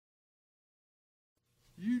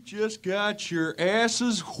You just got your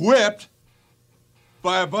asses whipped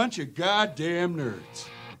by a bunch of goddamn nerds.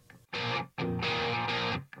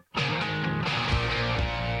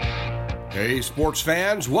 Hey, sports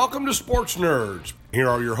fans, welcome to Sports Nerds. Here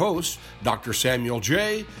are your hosts, Dr. Samuel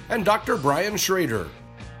J. and Dr. Brian Schrader.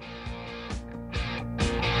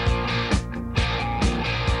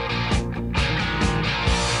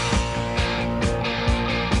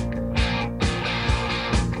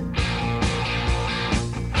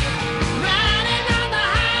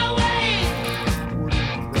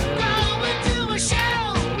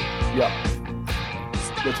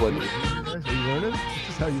 Are you learning? This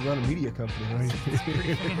is how you run a media company, right?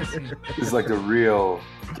 This is like the real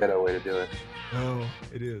ghetto way to do it. Oh,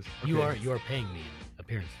 it is. Okay. You are paying me an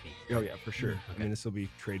appearance fee. Oh yeah, for sure. Okay. I mean, this will be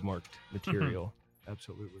trademarked material.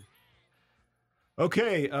 Absolutely.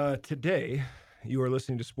 Okay, today you are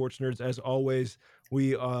listening to Sports Nerds. As always,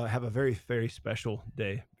 we have a very, very special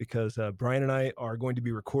day because Brian and I are going to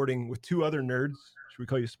be recording with two other nerds. Should we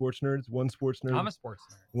call you sports nerds? One sports nerd. I'm a sports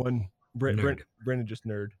nerd. One Brendan just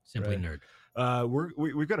nerd. Simply right? nerd.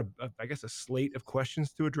 We've got a slate of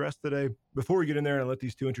questions to address today. Before we get in there and let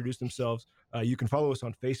these two introduce themselves, you can follow us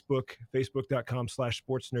on Facebook,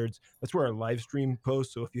 facebook.com/sportsnerds. That's where our live stream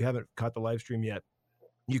posts. So if you haven't caught the live stream yet,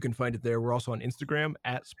 you can find it there. We're also on Instagram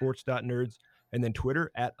 @sports.nerds and then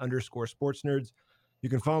Twitter @_sportsnerds. You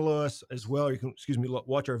can follow us as well. You can,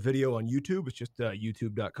 watch our video on YouTube. It's just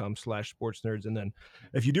youtube.com/sportsnerds. And then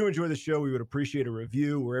if you do enjoy the show, we would appreciate a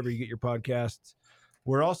review wherever you get your podcasts.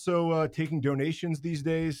 We're also taking donations these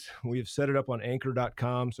days. We have set it up on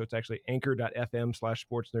anchor.com. So it's actually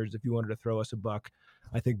anchor.fm/sportsnerds if you wanted to throw us a buck.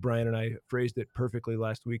 I think Brian and I phrased it perfectly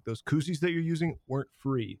last week. Those koozies that you're using weren't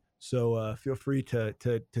free. So feel free to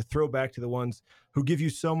throw back to the ones who give you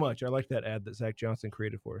so much. I like that ad that Zach Johnson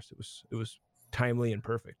created for us. It was timely and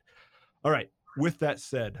perfect. All right. With that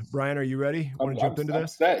said, Brian, are you ready? Want to jump into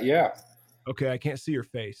this? Set, yeah. Okay. I can't see your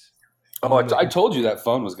face. Oh, I told you that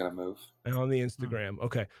phone was going to move. On the Instagram.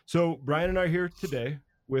 Okay. So Brian and I are here today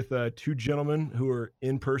with two gentlemen who are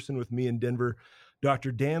in person with me in Denver,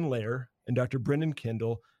 Dr. Dan Lair and Dr. Brendan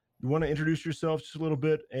Kendall. You want to introduce yourselves just a little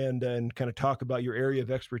bit and kind of talk about your area of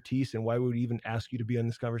expertise and why we would even ask you to be on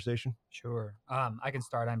this conversation? Sure. I can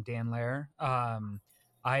start. I'm Dan Lair.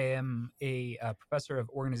 I am a professor of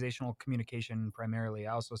organizational communication primarily.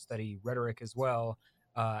 I also study rhetoric as well.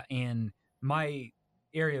 And my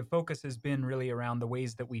area of focus has been really around the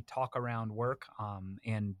ways that we talk around work.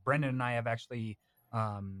 And Brendan and I have actually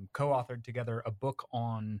co-authored together a book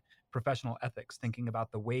on professional ethics, thinking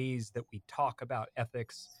about the ways that we talk about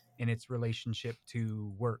ethics in its relationship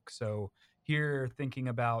to work. So here, thinking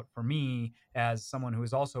about, for me, as someone who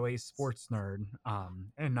is also a sports nerd,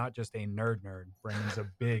 and not just a nerd. Brendan's a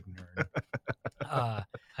big nerd.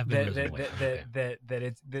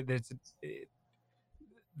 It's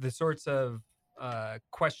the sorts of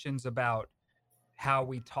questions about how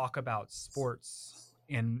we talk about sports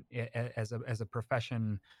as a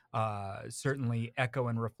profession certainly echo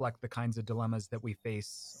and reflect the kinds of dilemmas that we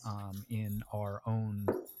face in our own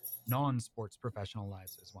non-sports professional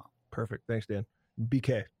lives as well. Perfect. Thanks, Dan.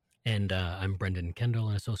 BK. And I'm Brendan Kendall,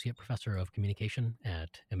 an associate professor of communication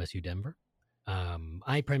at MSU Denver.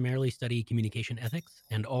 I primarily study communication ethics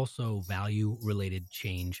and also value-related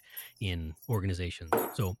change in organizations.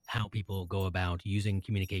 So how people go about using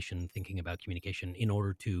communication, thinking about communication in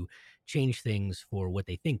order to change things for what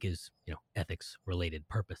they think is, ethics-related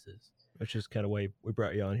purposes. Which is kind of why we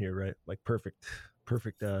brought you on here, right? Like perfect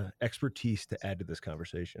expertise to add to this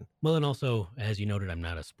conversation. Well, and also, as you noted, I'm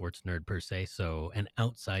not a sports nerd per se, so an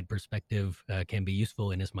outside perspective can be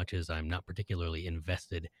useful in as much as I'm not particularly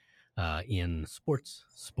invested in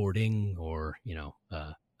sporting, or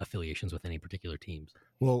affiliations with any particular teams.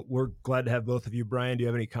 Well, we're glad to have both of you. Brian, do you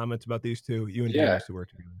have any comments about these two? You and Dan used to work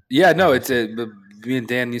together. Yeah, no, me and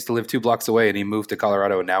Dan used to live 2 blocks away, and he moved to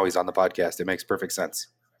Colorado, and now he's on the podcast. It makes perfect sense.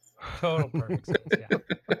 Total perfect sense, yeah.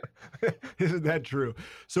 Isn't that true?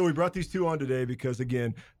 So we brought these two on today because,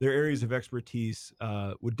 again, their areas of expertise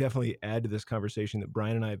would definitely add to this conversation that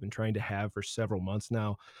Brian and I have been trying to have for several months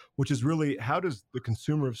now, which is really, how does the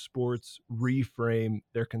consumer of sports reframe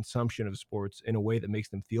their consumption of sports in a way that makes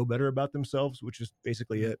them feel better about themselves, which is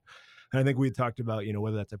basically it. And I think we talked about,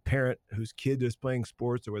 whether that's a parent whose kid is playing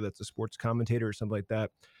sports or whether that's a sports commentator or something like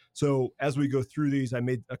that. So as we go through these, I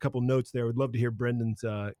made a couple notes there. I would love to hear Brendan's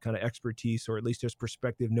kind of expertise, or at least his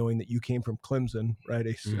perspective, knowing that you came from Clemson, right?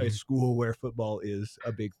 A school where football is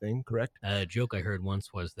a big thing, correct? A joke I heard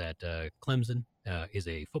once was that Clemson is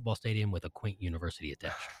a football stadium with a quaint university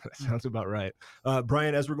attached. That sounds about right.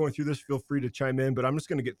 Brian, as we're going through this, feel free to chime in, but I'm just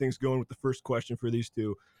going to get things going with the first question for these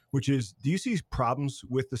two, which is, do you see problems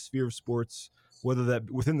with the sphere of sports, whether that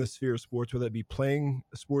within the sphere of sports, whether that be playing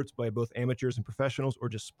sports by both amateurs and professionals or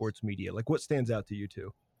just sports media? Like, what stands out to you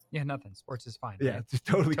two? Yeah, nothing. Sports is fine. Yeah, right? it's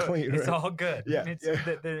totally clean. It's right? all good. Yeah,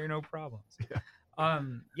 There are no problems. Yeah.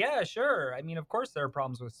 Yeah, sure. I mean, of course, there are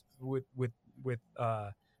problems with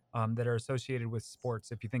that are associated with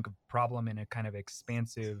sports. If you think of problem in a kind of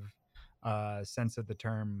expansive sense of the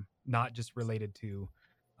term, not just related to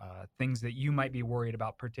things that you might be worried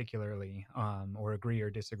about particularly, or agree or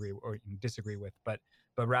disagree with, but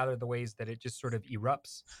rather the ways that it just sort of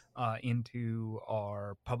erupts into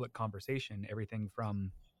our public conversation. Everything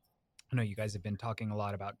from, I know you guys have been talking a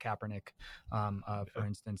lot about Kaepernick, for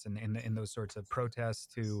instance, and in those sorts of protests,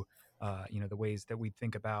 to the ways that we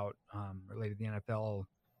think about related to the NFL,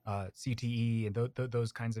 CTE, and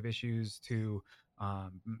those kinds of issues, to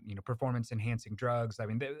performance enhancing drugs. I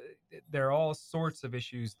mean, there are all sorts of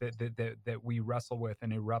issues that we wrestle with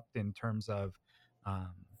and erupt in terms of,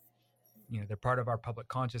 they're part of our public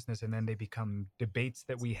consciousness, and then they become debates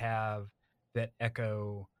that we have that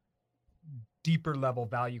echo deeper level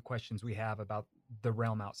value questions we have about the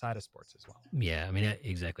realm outside of sports as well. Yeah, I mean,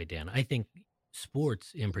 exactly, Dan. I think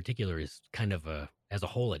sports in particular is kind of as a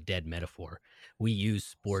whole, a dead metaphor. We use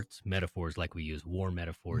sports metaphors like we use war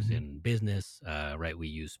metaphors in business, right? We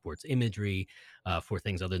use sports imagery for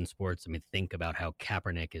things other than sports. I mean, think about how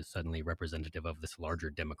Kaepernick is suddenly representative of this larger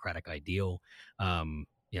democratic ideal.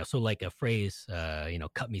 So like a phrase,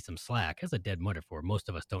 cut me some slack, has a dead metaphor. Most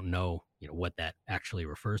of us don't know, what that actually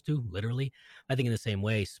refers to, literally. I think in the same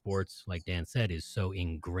way, sports, like Dan said, is so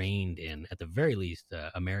ingrained in, at the very least,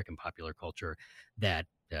 American popular culture, that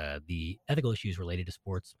the ethical issues related to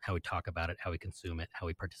sports, how we talk about it, how we consume it, how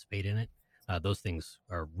we participate in it, those things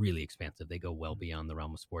are really expansive. They go well beyond the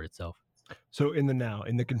realm of sport itself. So in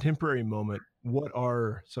the contemporary moment, what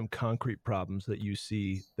are some concrete problems that you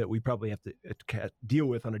see that we probably have to deal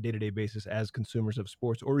with on a day-to-day basis as consumers of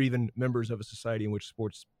sports, or even members of a society in which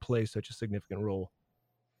sports play such a significant role?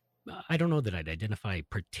 I don't know that I'd identify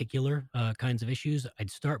particular kinds of issues.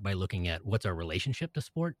 I'd start by looking at what's our relationship to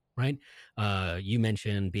sport, right? You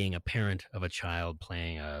mentioned being a parent of a child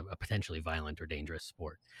playing a potentially violent or dangerous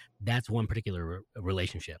sport. That's one particular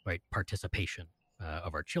relationship, right? Participation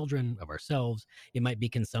of our children, of ourselves. It might be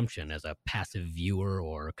consumption as a passive viewer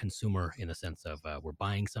or consumer, in the sense of we're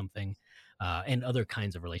buying something, and other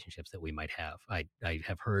kinds of relationships that we might have. I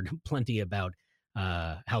have heard plenty about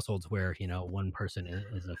households where, one person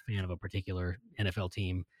is a fan of a particular NFL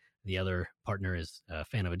team, the other partner is a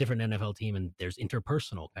fan of a different NFL team, and there's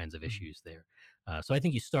interpersonal kinds of issues there. So I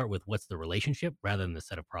think you start with what's the relationship rather than the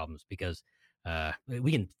set of problems, because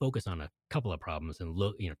we can focus on a couple of problems and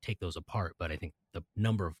take those apart, but I think the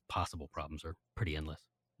number of possible problems are pretty endless.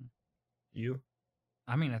 You?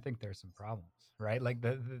 I mean, I think there's some problems, right? Like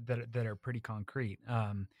that are pretty concrete.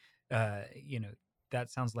 That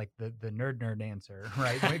sounds like the nerd answer,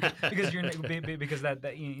 right? Because that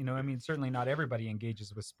I mean, certainly not everybody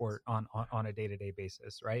engages with sport on a day-to-day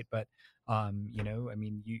basis, right? But I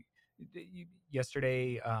mean,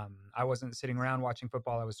 yesterday, I wasn't sitting around watching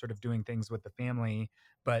football. I was sort of doing things with the family,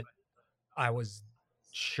 but I was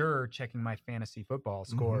sure checking my fantasy football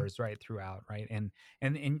scores right throughout, right? And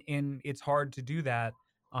it's hard to do that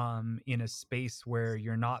in a space where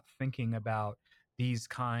you're not thinking about these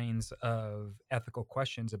kinds of ethical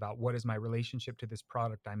questions about what is my relationship to this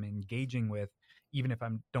product I'm engaging with, even if I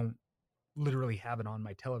don't literally have it on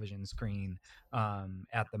my television screen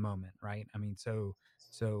at the moment, right? I mean, so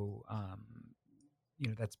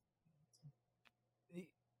that's,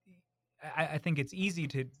 I think it's easy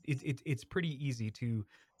to it's pretty easy to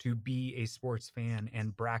be a sports fan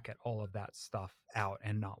and bracket all of that stuff out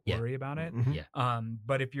and not worry about it.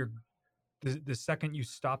 But if you're the second you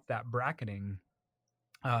stop that bracketing,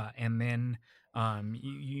 and then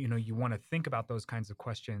you want to think about those kinds of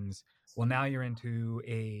questions, well, now you're into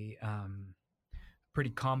a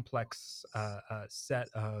pretty complex set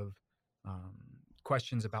of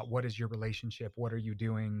questions about what is your relationship, what are you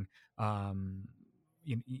doing, how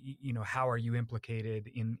are you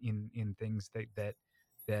implicated in things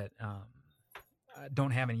that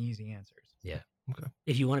don't have any easy answers. Yeah. Okay.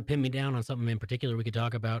 If you want to pin me down on something in particular we could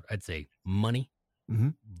talk about, I'd say money,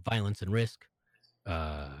 violence and risk,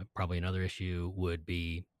 Probably another issue would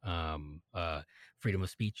be freedom of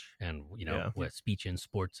speech, and what speech in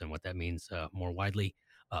sports and what that means more widely.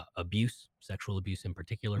 Abuse, sexual abuse in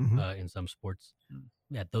particular, in some sports.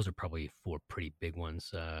 Yeah, those are probably 4 pretty big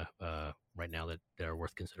ones right now that are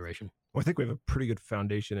worth consideration. Well, I think we have a pretty good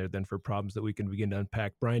foundation there then for problems that we can begin to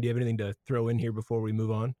unpack. Brian, do you have anything to throw in here before we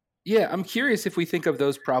move on? Yeah, I'm curious if we think of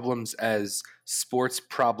those problems as sports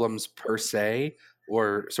problems per se,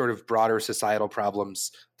 or sort of broader societal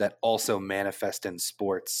problems that also manifest in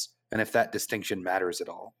sports, and if that distinction matters at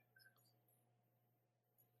all.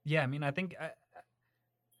 Yeah, I mean, I think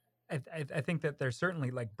I think that there's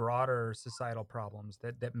certainly like broader societal problems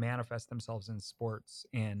that manifest themselves in sports,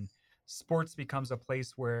 and sports becomes a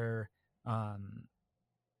place where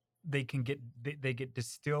they get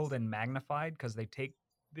distilled and magnified because they take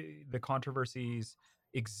the controversies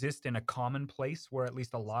exist in a common place where at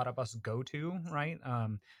least a lot of us go to, right?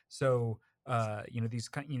 These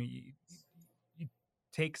you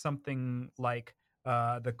take something like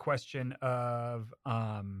the question of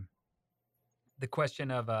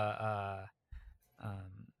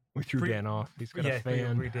we threw Dan off. He's got a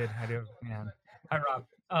fan. We did. I do. Yeah. Hi, Rob.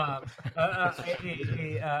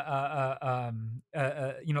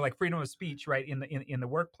 Like freedom of speech, right? In the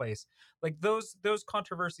workplace, like those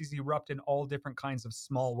controversies erupt in all different kinds of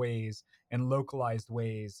small ways and localized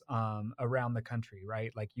ways around the country,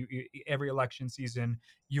 right? Like every election season,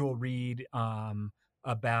 you'll read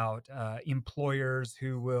about employers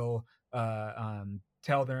who will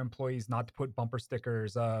tell their employees not to put bumper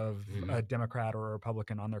stickers of a Democrat or a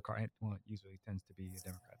Republican on their car. Well, it usually tends to be a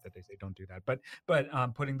Democrat that they say don't do that. But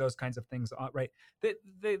putting those kinds of things on, right?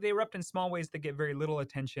 They erupt in small ways that get very little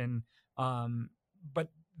attention, but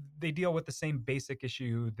they deal with the same basic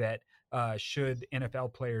issue that should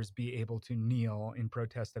NFL players be able to kneel in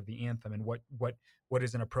protest of the anthem, and what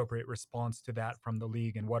is an appropriate response to that from the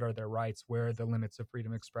league, and what are their rights, where are the limits of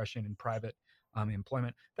freedom of expression in private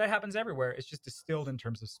employment. That happens everywhere. It's just distilled in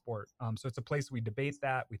terms of sport. So it's a place we debate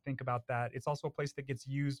that, we think about that. It's also a place that gets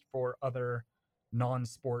used for other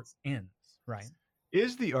non-sport ends, right?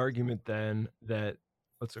 Is the argument then that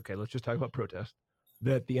let's just talk about protest,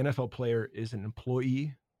 that the NFL player is an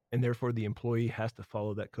employee and therefore the employee has to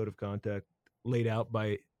follow that code of conduct laid out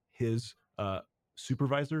by his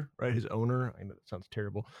supervisor, right? His owner. I know that sounds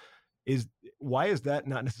terrible. Why is that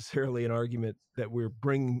not necessarily an argument that we're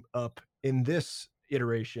bringing up in this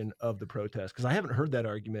iteration of the protest? Because I haven't heard that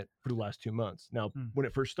argument for the last 2 months. Now, when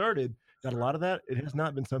it first started, got a lot of that. It has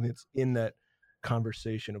not been something that's in that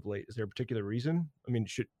conversation of late. Is there a particular reason? I mean,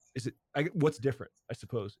 what's different, I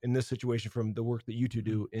suppose, in this situation from the work that you two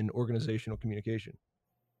do in organizational communication?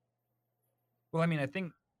 Well, I mean, I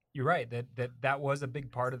think you're right that was a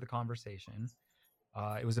big part of the conversation.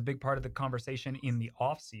 It was a big part of the conversation in the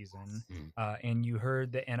off season, and you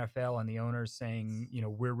heard the NFL and the owners saying,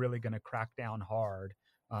 we're really going to crack down hard,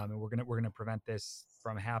 and we're going to prevent this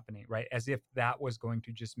from happening, right? As if that was going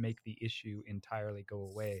to just make the issue entirely go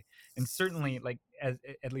away. And certainly, like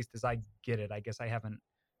at least as I get it, I guess I haven't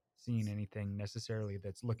seen anything necessarily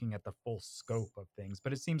that's looking at the full scope of things,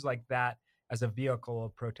 but it seems like that as a vehicle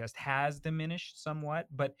of protest has diminished somewhat,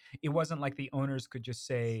 but it wasn't like the owners could just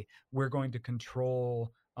say, we're going to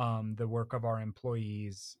control the work of our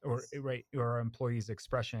employees or our employees'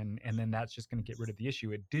 expression, and then that's just going to get rid of the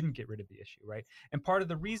issue. It didn't get rid of the issue, right? And part of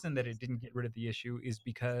the reason that it didn't get rid of the issue is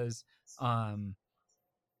because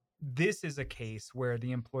this is a case where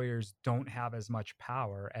the employers don't have as much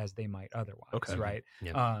power as they might otherwise, right?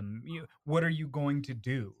 Yeah. What are you going to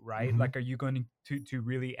do, right? Like, are you going to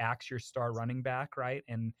really axe your star running back, right?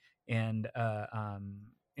 And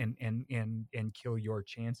kill your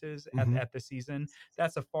chances at the season?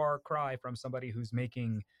 That's a far cry from somebody who's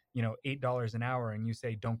making, $8 an hour, and you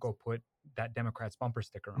say, don't go put that Democrat's bumper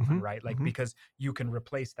sticker on, right? Like, because you can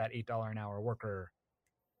replace that $8 an hour worker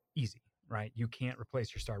easy. Right, you can't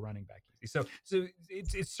replace your star running back easy. So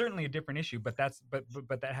it's certainly a different issue, but that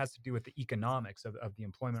has to do with the economics of the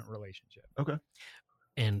employment relationship. Okay.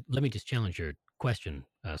 And let me just challenge your question,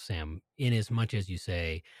 Sam. In as much as you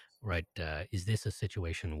say, right, is this a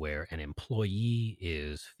situation where an employee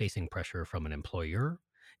is facing pressure from an employer?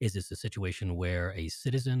 Is this a situation where a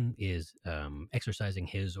citizen is exercising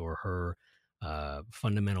his or her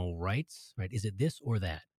fundamental rights? Right? Is it this or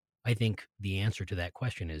that? I think the answer to that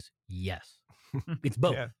question is yes. It's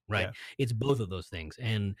both, right? Yeah. It's both of those things.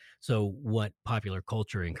 And so what popular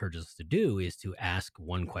culture encourages us to do is to ask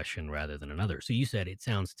one question rather than another. So you said it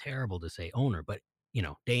sounds terrible to say owner, but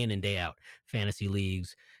day in and day out, fantasy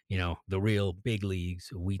leagues, the real big leagues,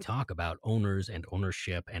 we talk about owners and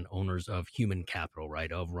ownership and owners of human capital,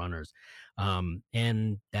 right, of runners.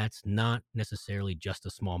 And that's not necessarily just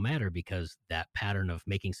a small matter, because that pattern of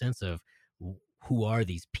making sense of who are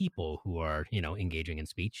these people who are, engaging in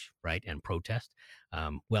speech, right, and protest.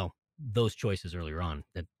 Well, those choices earlier on,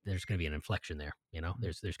 that there's going to be an inflection there.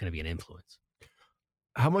 There's going to be an influence.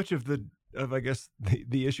 How much of I guess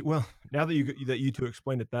the issue? Well, now that you two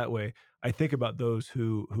explained it that way, I think about those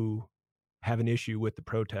who have an issue with the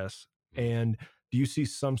protests. And do you see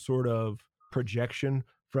some sort of projection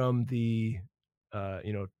from the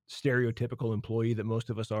stereotypical employee that most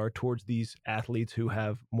of us are towards these athletes who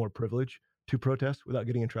have more privilege to protest without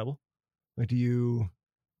getting in trouble? Like,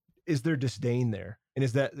 is there disdain there? And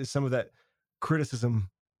is some of that criticism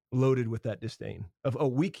loaded with that disdain of, oh,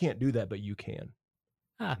 we can't do that, but you can?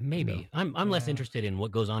 Maybe. I'm less interested in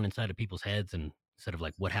what goes on inside of people's heads and instead of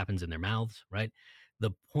like what happens in their mouths, right?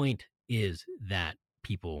 The point is that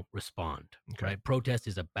people respond, right? Protest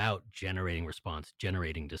is about generating response,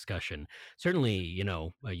 generating discussion. Certainly,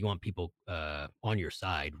 you want people on your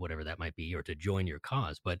side, whatever that might be, or to join your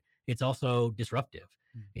cause, but it's also disruptive.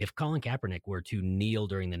 If Colin Kaepernick were to kneel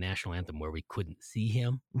during the national anthem where we couldn't see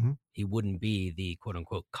him, he wouldn't be the quote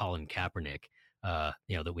unquote Colin Kaepernick,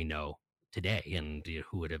 that we know today, and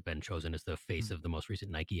who would have been chosen as the face of the most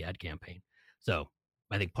recent Nike ad campaign. So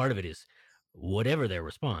I think part of it is, whatever their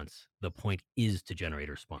response, the point is to generate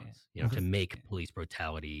a response, to make police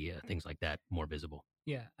brutality, things like that, more visible.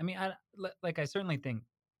 Yeah. I mean, I certainly think,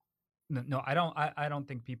 no, I don't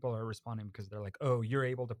think people are responding because they're like, oh, you're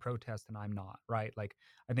able to protest and I'm not, right? Like,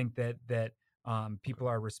 I think that people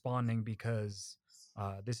are responding because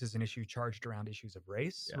this is an issue charged around issues of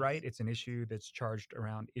race, right? It's an issue that's charged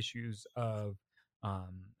around issues of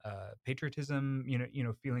patriotism,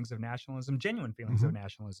 feelings of nationalism, genuine feelings of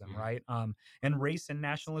nationalism, right? And race and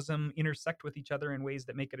nationalism intersect with each other in ways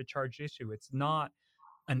that make it a charged issue. It's not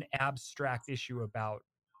an abstract issue about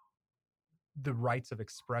the rights of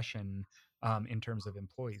expression in terms of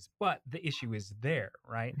employees, but the issue is there,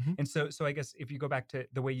 right? And so I guess if you go back to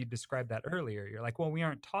the way you described that earlier, you're like, well, we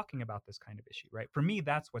aren't talking about this kind of issue, right? For me,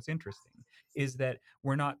 that's what's interesting, is that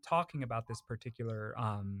we're not talking about this particular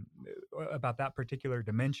about that particular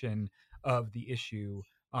dimension of the issue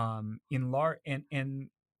in large, and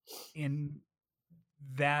in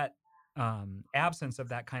that absence of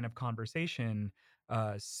that kind of conversation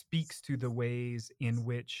speaks to the ways in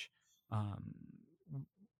which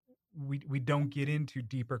we don't get into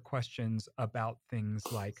deeper questions about things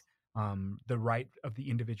like the right of the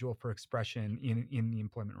individual for expression in the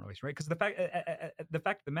employment relation, right? Because the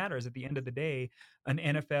fact of the matter is, at the end of the day, an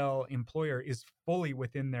NFL employer is fully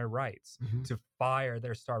within their rights to fire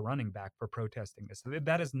their star running back for protesting this.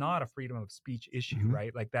 That is not a freedom of speech issue,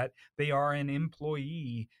 right? Like, that they are an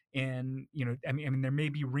employee, and I mean, there may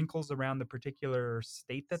be wrinkles around the particular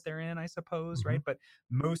state that they're in, I suppose, right? But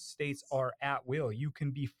most states are at will. You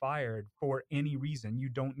can be fired for any reason. You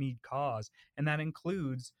don't need cause, and that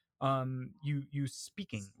includes you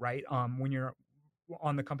speaking, right? When you're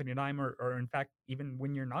on the company dime, or in fact, even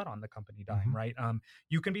when you're not on the company dime, right?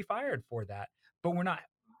 You can be fired for that, but we're not,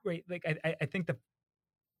 right? Like, I think that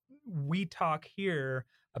we talk here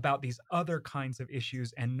about these other kinds of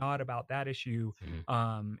issues and not about that issue.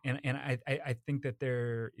 And I think that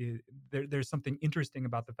there's something interesting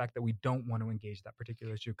about the fact that we don't want to engage that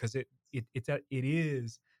particular issue, because it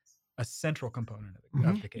is a central component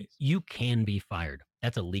of the case. You can be fired.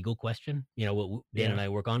 That's a legal question. What Dan and I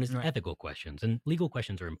work on is ethical questions, and legal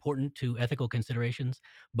questions are important to ethical considerations,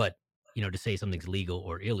 but to say something's legal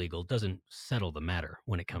or illegal doesn't settle the matter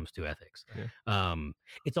when it comes to ethics.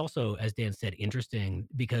 It's also, as Dan said, interesting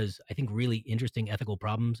because I think really interesting ethical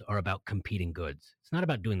problems are about competing goods. It's not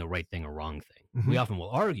about doing the right thing or wrong thing. We often will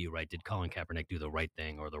argue, right? Did Colin Kaepernick do the right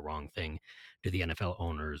thing or the wrong thing? Do the NFL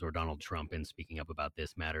owners or Donald Trump, in speaking up about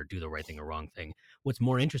this matter, do the right thing or wrong thing? What's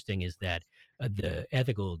more interesting is that the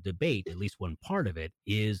ethical debate, at least one part of it,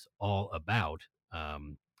 is all about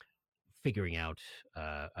figuring out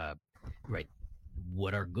right,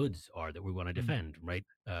 what our goods are that we want to defend, right?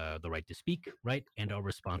 The right to speak, right? And our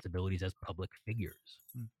responsibilities as public figures.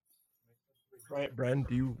 Brian,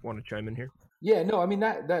 do you want to chime in here? Yeah, no, I mean,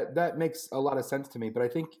 that makes a lot of sense to me. But I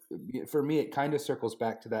think for me, it kind of circles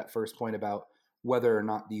back to that first point about whether or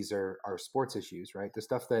not these are sports issues, right? The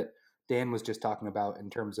stuff that Dan was just talking about in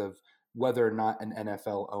terms of whether or not an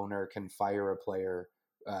NFL owner can fire a player,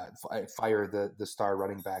 fire the star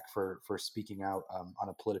running back for speaking out on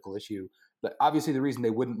a political issue. But obviously the reason they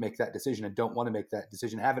wouldn't make that decision and don't want to make that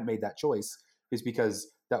decision, haven't made that choice, is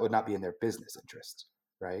because that would not be in their business interest,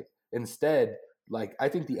 right? Instead, like, I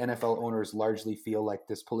think the NFL owners largely feel like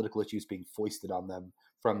this political issue is being foisted on them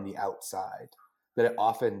from the outside. That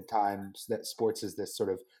oftentimes that sports is this sort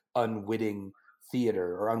of unwitting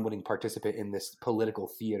theater or unwitting participant in this political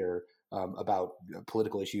theater about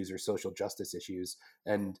political issues or social justice issues.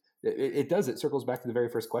 And it circles back to the very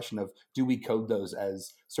first question of, do we code those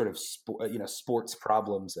as sort of sports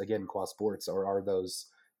problems, again, qua sports, or are those,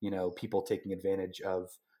 people taking advantage of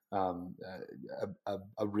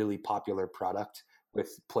a really popular product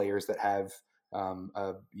with players that have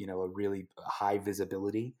a really high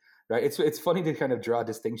visibility, right? It's funny to kind of draw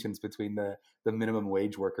distinctions between the minimum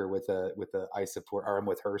wage worker with a I support or I'm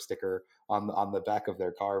with her sticker on the back of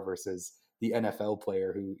their car versus the NFL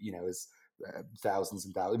player who is thousands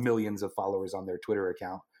and thousands, millions of followers on their Twitter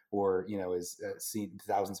account, or is seen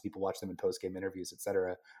thousands of people watch them in post game interviews,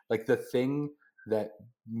 etc. Like, the thing that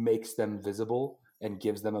makes them visible and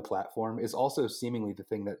gives them a platform is also seemingly the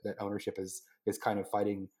thing that ownership is kind of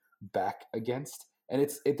fighting back against. And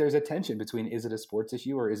there's a tension between, is it a sports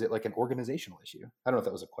issue or is it like an organizational issue? I don't know if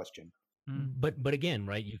that was a question. But again,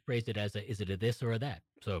 right, you phrased it as is it a this or a that?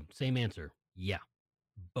 So same answer. Yeah,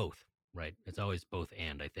 both, right? It's always both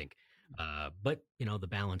and, I think. But the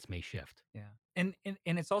balance may shift. Yeah. And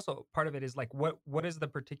it's also, part of it is like, what is the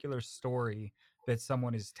particular story that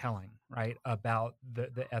someone is telling, right, about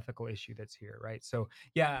the ethical issue that's here, right? So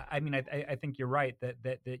yeah, I mean, I think you're right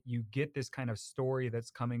that you get this kind of story that's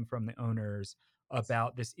coming from the owners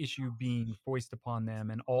about this issue being foisted upon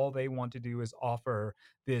them, and all they want to do is offer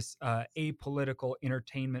this apolitical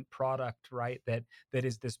entertainment product, right? That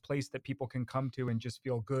is this place that people can come to and just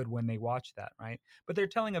feel good when they watch that, right? But they're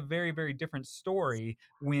telling a very, very different story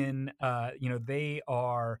when they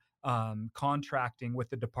are contracting with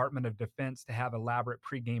the Department of Defense to have elaborate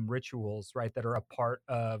pregame rituals, right, that are a part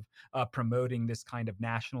of promoting this kind of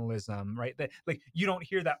nationalism, right? That, like, you don't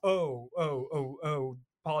hear that, oh,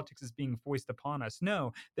 politics is being foisted upon us.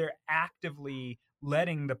 No, they're actively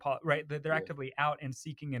letting they're actively out and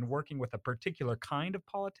seeking and working with a particular kind of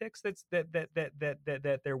politics that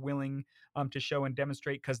they're willing to show and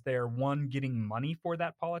demonstrate, because they're, one, getting money for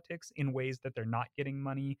that politics in ways that they're not getting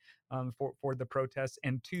money for the protests,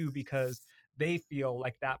 and two, because they feel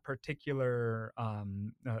like that particular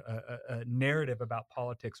narrative about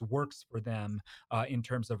politics works for them in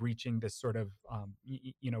terms of reaching this sort of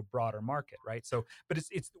broader market, right? So, but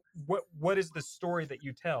it's what is the story that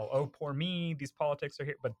you tell? Oh, poor me, these politics are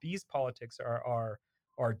here, but these politics are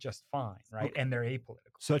just fine, right? Okay. And they're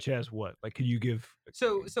apolitical. Such as what? Like, could you give?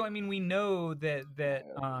 So I mean, we know that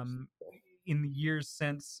in the years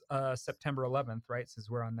since September 11th, right, since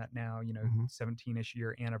we're on that now, 17-ish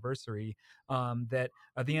year anniversary, that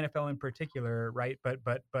the NFL in particular, right,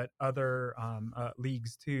 but other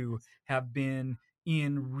leagues too, have been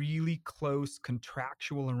in really close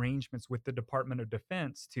contractual arrangements with the Department of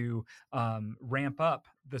Defense to ramp up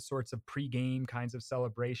the sorts of pregame kinds of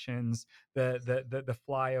celebrations, the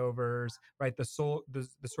flyovers, right, the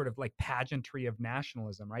sort of like pageantry of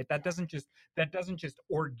nationalism, right? That doesn't just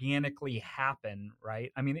organically happen,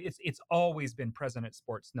 right? I mean, it's always been present at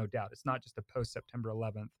sports, no doubt. It's not just a post September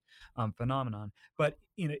 11th phenomenon, but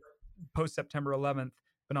post September 11th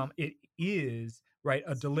phenomenon, it is, right,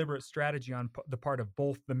 a deliberate strategy on the part of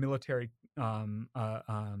both the military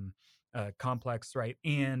complex, right,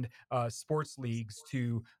 and sports leagues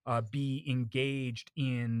to be engaged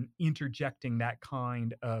in interjecting that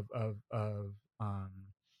kind of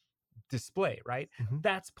display, right? Mm-hmm.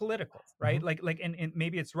 That's political, right? Mm-hmm. Like and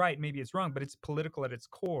maybe it's right, maybe it's wrong, but it's political at its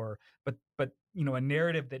core. But a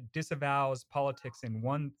narrative that disavows politics in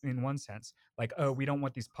one sense, like, oh, we don't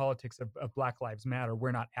want these politics of Black Lives Matter,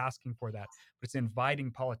 we're not asking for that, but it's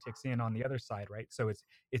inviting politics in on the other side, right? So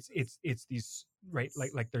it's these, right,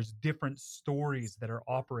 like there's different stories that are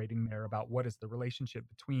operating there about what is the relationship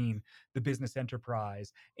between the business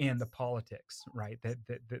enterprise and the politics, right,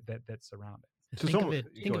 that surround it. So think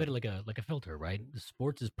of it like a filter, right?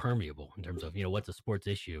 Sports is permeable in terms of what's a sports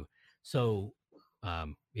issue. So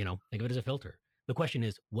think of it as a filter. The question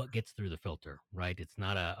is, what gets through the filter, right? It's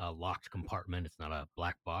not a locked compartment. It's not a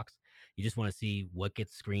black box. You just want to see what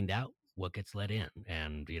gets screened out, what gets let in,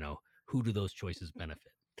 and who do those choices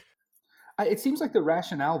benefit. It seems like the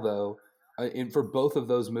rationale, though, for both of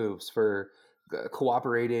those moves, for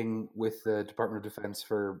cooperating with the Department of Defense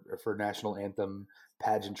for national anthem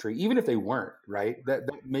pageantry, even if they weren't, right, that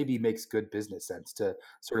maybe makes good business sense to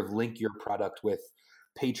sort of link your product with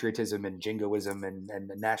patriotism and jingoism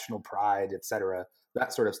and national pride, etc.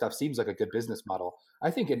 That sort of stuff seems like a good business model.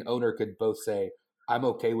 I think an owner could both say, I'm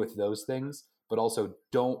okay with those things, but also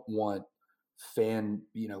don't want fan,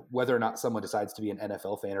 whether or not someone decides to be an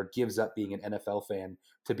NFL fan or gives up being an NFL fan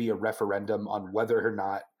to be a referendum on whether or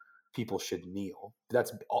not people should kneel.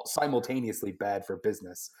 That's simultaneously bad for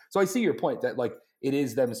business. So I see your point that like it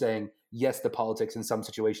is them saying yes to politics in some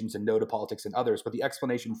situations and no to politics in others. But the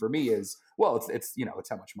explanation for me is, well, it's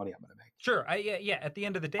how much money I'm going to make. Sure. Yeah. At the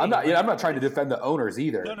end of the day, I'm not trying to defend the owners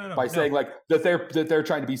either by saying like that they're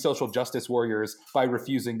trying to be social justice warriors by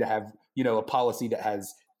refusing to have, a policy that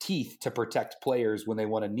has teeth to protect players when they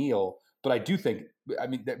want to kneel. But I do think, I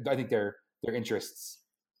think their interests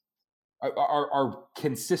are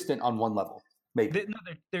consistent on one level. Maybe.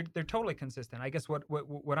 They're totally consistent. I guess what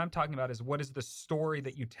I'm talking about is what is the story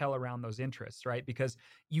that you tell around those interests, right? Because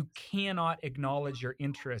you cannot acknowledge your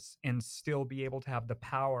interests and still be able to have the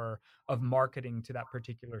power of marketing to that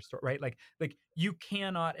particular story, right? Like you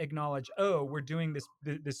cannot acknowledge, oh, we're doing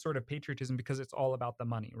this sort of patriotism because it's all about the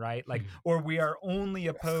money, right? Like, or we are only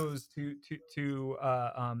opposed to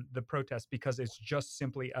the protest because it's just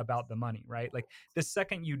simply about the money, right? Like the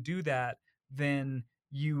second you do that, then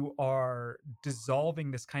you are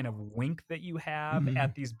dissolving this kind of wink that you have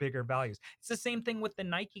at these bigger values. It's the same thing with the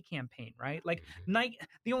Nike campaign, right? Like Nike,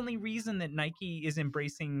 the only reason that Nike is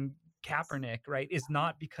embracing Kaepernick, right, is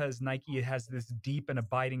not because Nike has this deep and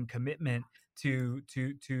abiding commitment to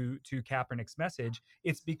Kaepernick's message.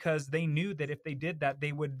 It's because they knew that if they did that,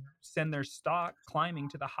 they would send their stock climbing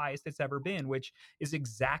to the highest it's ever been, which is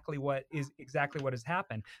exactly what has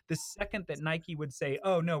happened. The second that Nike would say,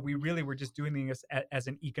 "Oh no, we really were just doing this as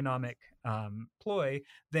an economic ploy,"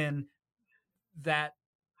 then that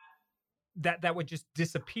would just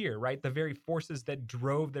disappear, right? The very forces that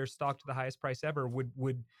drove their stock to the highest price ever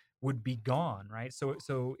would be gone, right?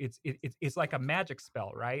 So it's like a magic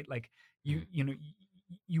spell, right? Like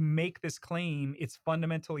you make this claim, it's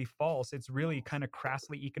fundamentally false. It's really kind of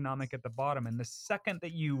crassly economic at the bottom. And the second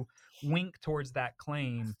that you wink towards that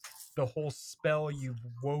claim, the whole spell you've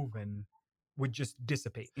woven would just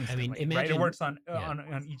dissipate instantly. I mean, imagine, right? It works on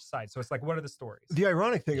each side. So it's like, what are the stories? The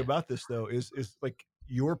ironic thing about this, though, is like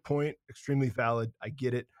your point, extremely valid. I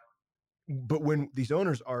get it. But when these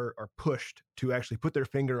owners are pushed to actually put their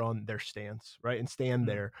finger on their stance, right, and stand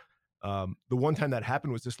there, the one time that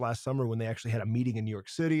happened was this last summer when they actually had a meeting in New York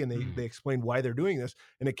City and they explained why they're doing this.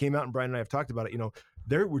 And it came out, and Brian and I have talked about it.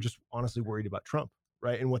 They were just honestly worried about Trump,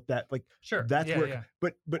 right? And what that sure, that's where. Yeah.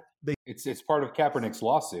 But they it's part of Kaepernick's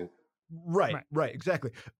lawsuit. Right,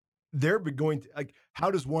 exactly. They're going to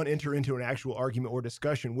how does one enter into an actual argument or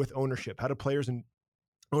discussion with ownership? How do players and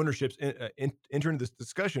ownerships enter into this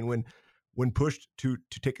discussion when pushed to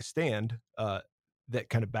take a stand that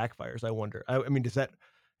kind of backfires? I wonder. I mean, does that?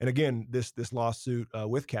 And again, this lawsuit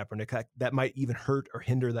with Kaepernick that might even hurt or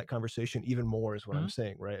hinder that conversation even more, is what I'm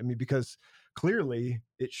saying, right? I mean, because clearly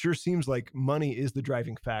it sure seems like money is the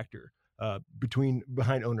driving factor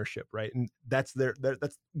behind ownership, right? And that's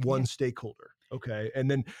that's one stakeholder, okay? And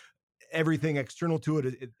then everything external to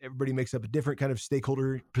it, everybody makes up a different kind of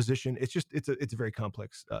stakeholder position. It's a very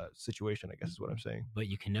complex situation, I guess is what I'm saying. But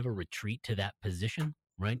you can never retreat to that position,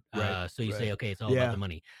 right? So you say, okay, it's all Yeah. about the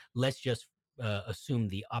money. Let's just assume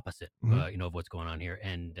the opposite, of what's going on here,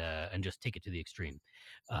 and just take it to the extreme.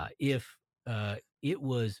 If it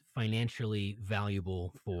was financially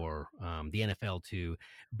valuable for the NFL to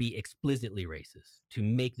be explicitly racist, to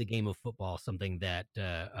make the game of football something that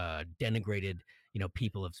denigrated,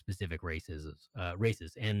 people of specific races,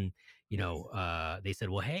 and they said,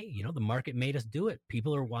 well, hey, the market made us do it.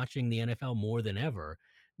 People are watching the NFL more than ever.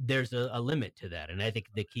 There's a limit to that, and I think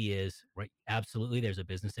the key is, right, absolutely, there's a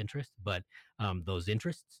business interest, but those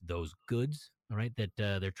interests, those goods, all right, that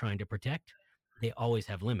they're trying to protect, they always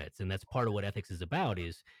have limits. And that's part of what ethics is about,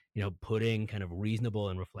 is, putting kind of reasonable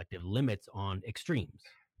and reflective limits on extremes.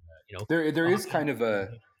 There is kind of a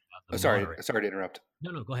sorry to interrupt.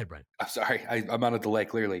 No, go ahead, Brian. I'm sorry, I'm on a delay,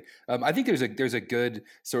 clearly. I think there's a good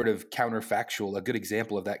sort of counterfactual, a good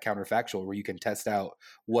example of that counterfactual where you can test out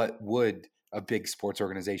what would a big sports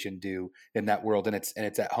organization do in that world, and it's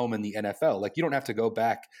at home in the NFL. Like, you don't have to go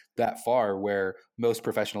back that far where most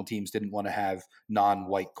professional teams didn't want to have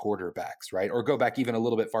non-white quarterbacks, right? Or go back even a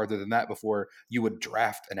little bit farther than that before you would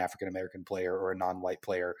draft an African-American player or a non-white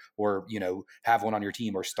player, or have one on your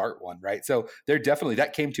team or start one, right? So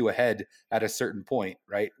that came to a head at a certain point,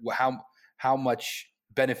 right? How much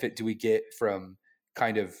benefit do we get from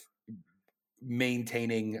kind of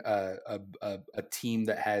maintaining a team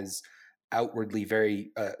that has outwardly very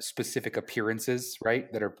specific appearances, right,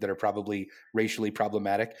 that are probably racially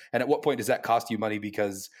problematic? And at what point does that cost you money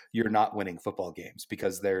because you're not winning football games,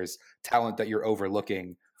 because there's talent that you're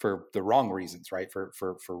overlooking for the wrong reasons, right, for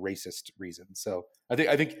racist reasons? So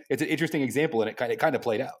I think it's an interesting example, and it kind of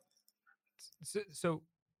played out. So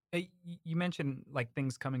you mentioned like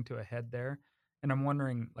things coming to a head there, and I'm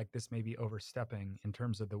wondering like this may be overstepping in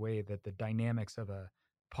terms of the way that the dynamics of a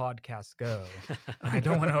podcast go. I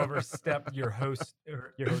don't want to overstep your host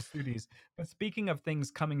duties, but speaking of things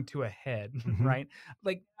coming to a head, Mhm. right?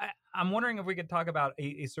 Like I'm wondering if we could talk about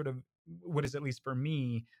a sort of what is, at least for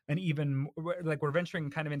me, and even like we're venturing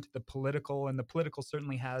kind of into the political, and the political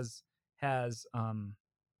certainly has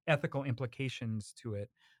ethical implications to it.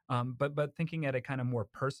 But thinking at a kind of more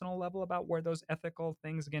personal level about where those ethical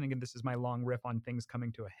things, again, this is my long riff on things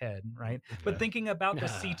coming to a head, right? But thinking about the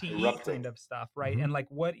CTE Erupting. kind of stuff, right? Mhm. And like,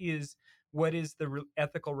 what is the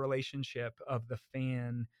ethical relationship of the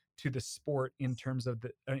fan to the sport in terms of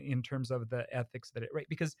the ethics that it, right?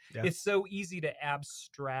 Because Yeah. it's so easy to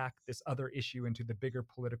abstract this other issue into the bigger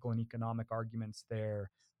political and economic arguments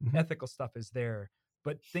there. Mhm. Ethical stuff is there,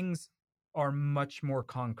 but things are much more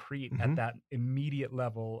concrete at Mhm. that immediate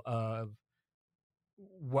level of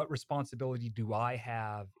what responsibility do I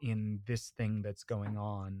have in this thing that's going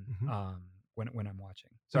on Mhm. when I'm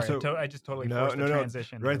watching. Sorry, So- I just totally No, forced no, a no.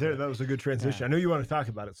 transition Right there, but- that was a good transition. Yeah. I know you want to talk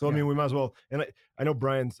about it, so I Yeah. mean, we might as well. And I know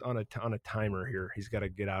Brian's on a timer here. He's got to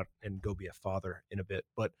get out and go be a father in a bit.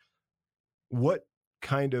 But what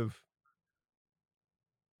kind of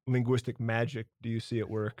linguistic magic do you see at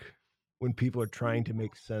work when people are trying to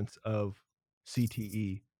make sense of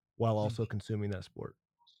CTE while also consuming that sport?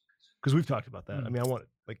 Because we've talked about that. I mean, I want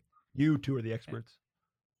like you two are the experts.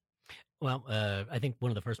 Well, I think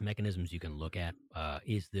one of the first mechanisms you can look at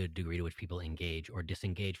is the degree to which people engage or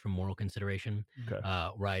disengage from moral consideration,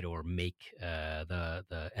 Okay. right? Or make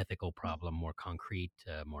the ethical problem more concrete,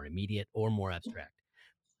 more immediate, or more abstract.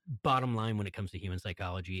 Bottom line, when it comes to human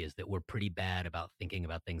psychology, is that we're pretty bad about thinking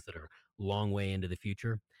about things that are long way into the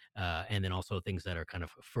future, and then also things that are kind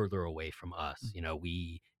of further away from us. You know,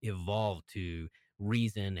 we evolved to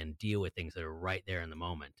reason and deal with things that are right there in the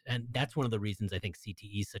moment, and that's one of the reasons I think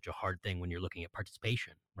CTE is such a hard thing when you're looking at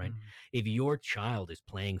participation. Right? If your child is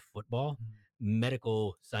playing football,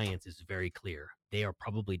 medical science is very clear. They are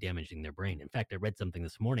probably damaging their brain. In fact, I read something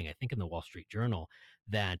this morning, I think in the Wall Street Journal,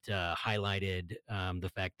 that highlighted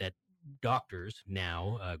the fact that doctors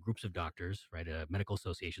now, groups of doctors, right, medical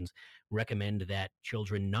associations, recommend that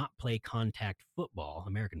children not play contact football,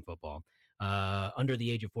 American football, under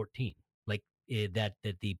the age of 14. Like that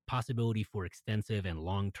the possibility for extensive and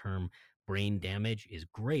long-term brain damage is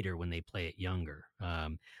greater when they play it younger.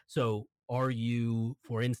 So are you,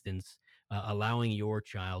 for instance, allowing your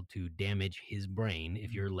child to damage his brain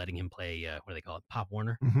if you're letting him play what do they call it, Pop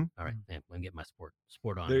Warner? Mhm. All right, I'm gonna get my sport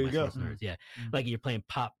on. There my you go. sports nerds. Yeah, like you're playing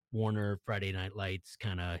Pop Warner Friday Night Lights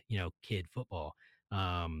kind of kid football.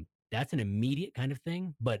 That's an immediate kind of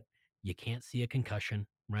thing, but you can't see a concussion,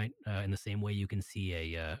 right? In the same way you can see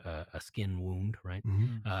a skin wound, right?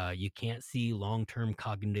 Mhm. You can't see long-term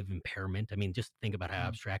cognitive impairment. I mean, just think about how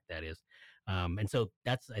abstract that is. And so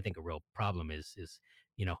that's, I think, a real problem is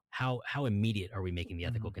how immediate are we making the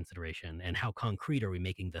ethical consideration, and how concrete are we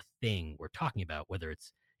making the thing we're talking about, whether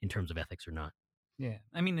it's in terms of ethics or not. Yeah,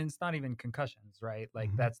 I mean, it's not even concussions, right?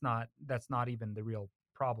 Like Mhm. that's not even the real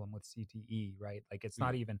problem with CTE, right? Like it's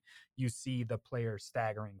not even you see the player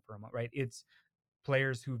staggering for a moment, right? It's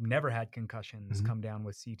players who've never had concussions Mhm. come down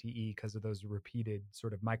with CTE because of those repeated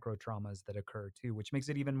sort of micro traumas that occur too, which makes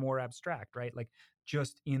it even more abstract, right? Like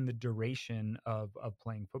just in the duration of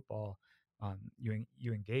playing football, you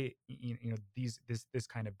engage, this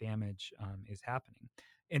kind of damage is happening,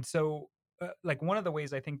 and so like one of the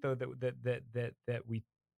ways I think though that we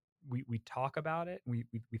talk about it, we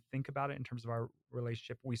think about it in terms of our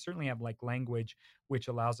relationship. We certainly have like language which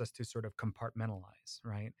allows us to sort of compartmentalize,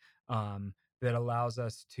 right? That allows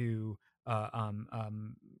us to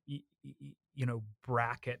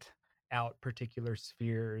bracket out particular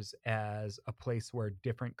spheres as a place where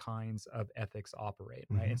different kinds of ethics operate,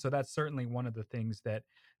 right? Mhm. And so that's certainly one of the things that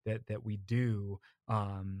we do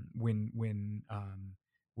when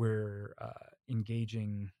we're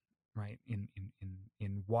engaging, right,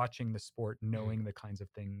 in watching the sport, knowing the kinds of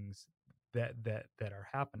things that are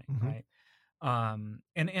happening, Mhm. right?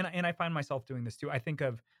 And I find myself doing this too. I think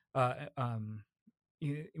of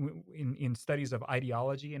in studies of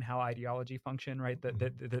ideology and how ideology function, right?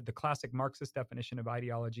 The classic Marxist definition of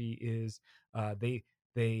ideology is they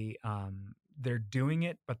they're doing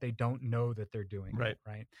it, but they don't know that they're doing Right. it,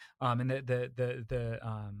 right? And the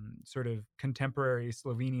sort of contemporary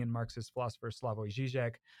Slovenian Marxist philosopher Slavoj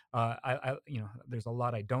Žižek, I there's a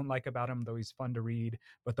lot I don't like about him, though he's fun to read.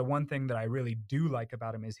 But the one thing that I really do like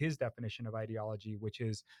about him is his definition of ideology, which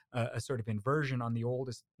is a sort of inversion on the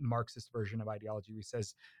oldest Marxist version of ideology. He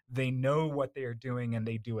says they know what they are doing and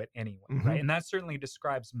they do it anyway, right? And that certainly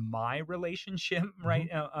describes my relationship, right?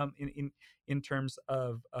 In terms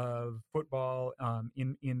of football,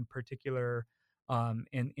 in particular,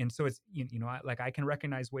 and so it's I can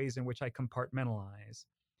recognize ways in which I compartmentalize.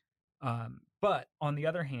 But on the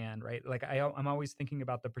other hand, right, like I'm always thinking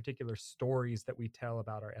about the particular stories that we tell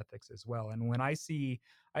about our ethics as well. And when I see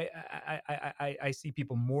I see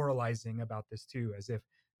people moralizing about this too, as if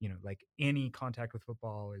like any contact with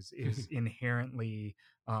football is inherently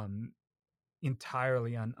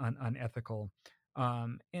entirely unethical.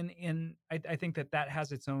 And I think that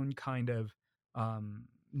has its own kind of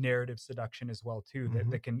narrative seduction as well too,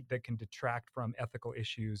 that can detract from ethical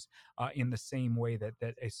issues in the same way that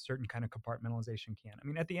a certain kind of compartmentalization can. I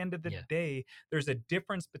mean, at the end of the day, there's a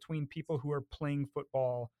difference between people who are playing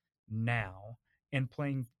football now and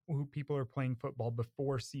people are playing football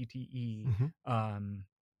before CTE.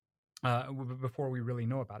 Before we really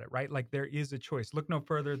know about it, right? Like there is a choice. Look no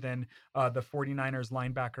further than the 49ers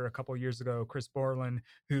linebacker a couple years ago, Chris Borland,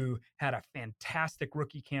 who had a fantastic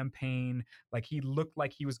rookie campaign. Like he looked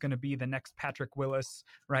like he was going to be the next Patrick Willis,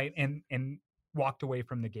 right? And walked away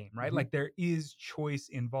from the game, right? Like there is choice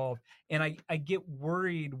involved. And I get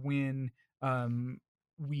worried when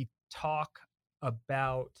we talk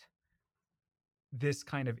about this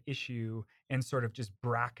kind of issue and sort of just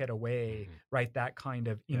bracket away, right, that kind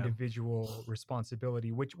of individual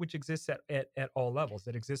responsibility, which exists at all levels.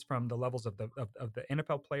 It exists from the levels of the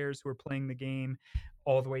NFL players who are playing the game,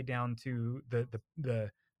 all the way down to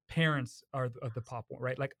the parents of the pop,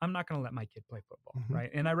 right? Like I'm not going to let my kid play football, right?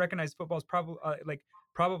 And I recognize football is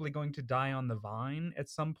probably going to die on the vine at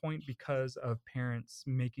some point because of parents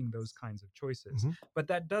making those kinds of choices. But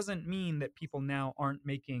that doesn't mean that people now aren't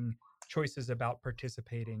making choices about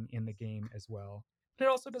participating in the game as well. But it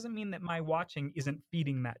also doesn't mean that my watching isn't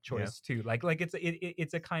feeding that choice too. Like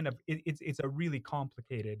it's a kind of it's a really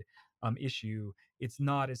complicated issue. It's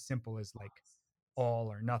not as simple as like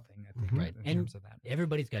all or nothing, I think, in terms of that.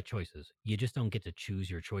 Everybody's got choices. You just don't get to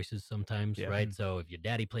choose your choices sometimes, right? So if your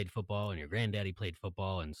daddy played football and your granddaddy played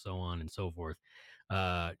football and so on and so forth,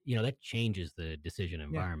 that changes the decision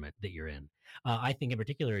environment that you're in. I think in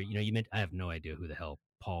particular, you meant, I have no idea who the hell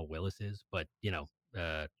Paul Willis is, but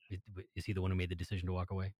is he the one who made the decision to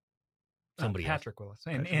walk away? Somebody Patrick Willis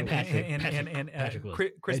and Patrick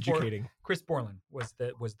Willis. Chris Borland was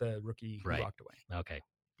the rookie who walked away. Okay,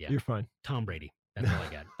 yeah, you're fine. Tom Brady. That's all I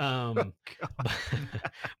got.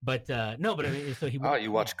 But I mean, so he. Oh,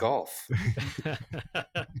 you watch golf?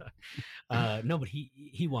 No, but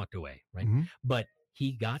he walked away, right? But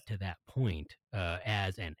he got to that point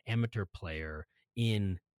as an amateur player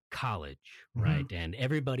in college, right? And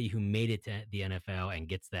everybody who made it to the NFL and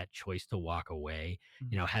gets that choice to walk away,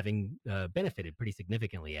 having benefited pretty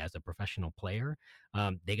significantly as a professional player,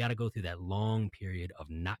 they got to go through that long period of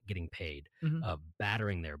not getting paid, of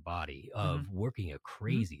battering their body, of working a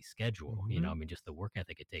crazy schedule. I mean, just the work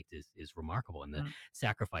ethic it takes is remarkable, and the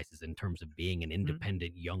sacrifices in terms of being an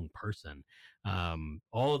independent young person.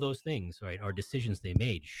 All of those things, right, are decisions they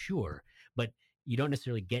made, sure, but you don't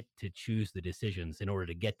necessarily get to choose the decisions in order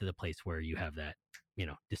to get to the place where you have that,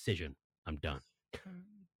 decision. I'm done.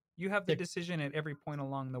 You have the decision at every point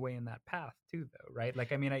along the way in that path too, though, right?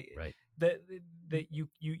 Like, I mean, right. that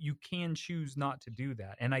you can choose not to do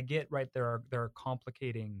that, and I get, right, there are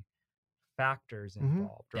complicating factors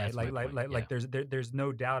involved, right? Like there's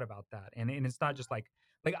no doubt about that, and it's not just like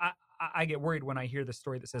I get worried when I hear the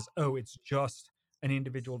story that says, oh, it's just an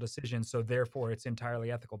individual decision, so therefore it's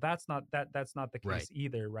entirely ethical. That's not the case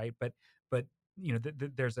either, right? But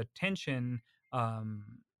there's a tension,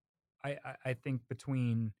 I think,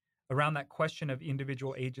 between around that question of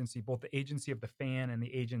individual agency, both the agency of the fan and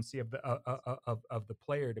the agency of the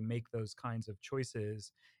player to make those kinds of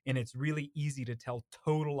choices. And it's really easy to tell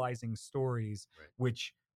totalizing stories,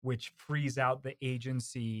 which freeze out the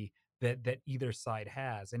agency that either side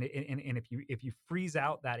has. And if you freeze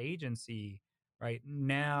out that agency, right,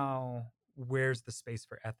 now where's the space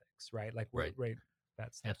for ethics, right? Like, right.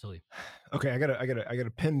 That's absolutely. Okay, I gotta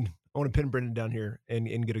pin. I want to pin Brendan down here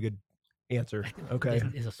and get a good answer. Okay.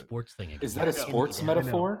 Is a sports thing. Is that a sports Yeah.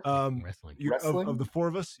 metaphor? Wrestling. Wrestling? Of the four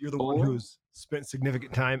of us, you're the one Four? who's spent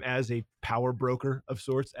significant time as a power broker of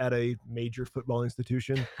sorts at a major football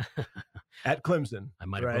institution at Clemson. I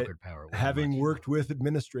might have right? brokered power. way Having much. worked with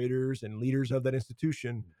administrators and leaders of that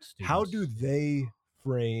institution, how do Students. they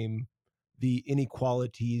frame the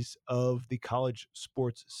inequalities of the college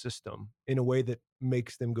sports system in a way that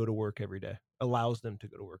makes them go to work every day, allows them to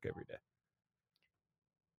go to work every day?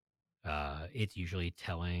 It's usually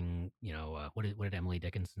telling, what did Emily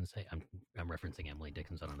Dickinson say? I'm referencing Emily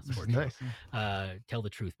Dickinson on a sports Nice. show. Tell the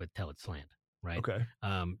truth, but tell it slant, right? Okay.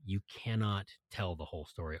 You cannot tell the whole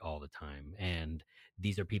story all the time. And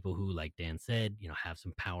these are people who, like Dan said, have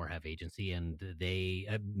some power, have agency, and they,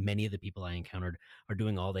 many of the people I encountered are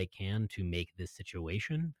doing all they can to make this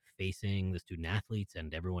situation facing the student athletes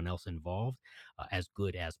and everyone else involved as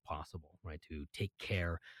good as possible, right? To take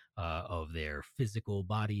care of their physical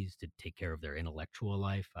bodies, to take care of their intellectual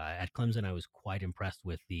life. At Clemson, I was quite impressed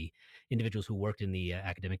with the individuals who worked in the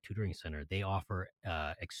academic tutoring center. They offer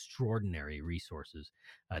extraordinary resources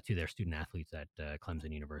to their student athletes at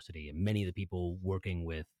Clemson University. And many of the people working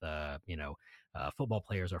with, football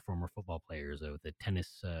players are former football players. The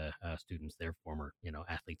tennis students, they're former,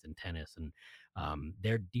 athletes in tennis. And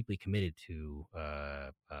they're deeply committed to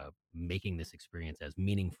making this experience as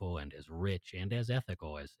meaningful and as rich and as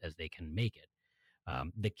ethical as they can make it.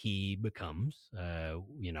 The key becomes,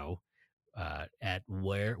 at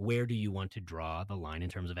where do you want to draw the line in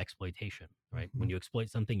terms of exploitation, right? Mm-hmm. When you exploit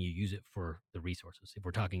something, you use it for the resources. If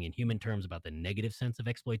we're talking in human terms about the negative sense of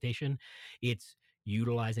exploitation, it's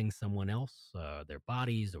utilizing someone else, their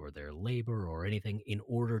bodies or their labor or anything in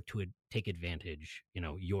order to take advantage,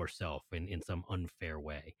 yourself in some unfair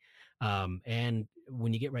way. And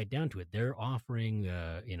when you get right down to it, they're offering,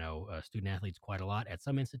 student athletes quite a lot at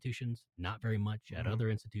some institutions, not very much at Mhm.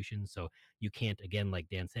 other institutions. So you can't, again, like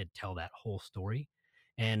Dan said, tell that whole story.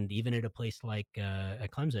 And even at a place like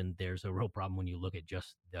at Clemson, there's a real problem when you look at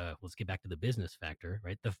just, let's get back to the business factor,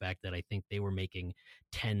 right? The fact that I think they were making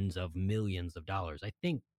tens of millions of dollars. I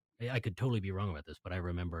think I could totally be wrong about this, but I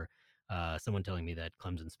remember someone telling me that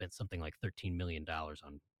Clemson spent something like $13 million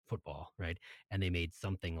on football, right? And they made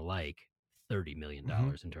something like $30 million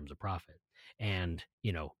in terms of profit. And,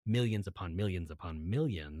 millions upon millions upon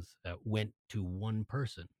millions went to one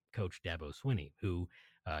person, Coach Dabo Swinney, who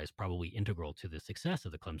is probably integral to the success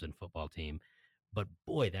of the Clemson football team. But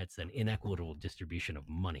boy, that's an inequitable distribution of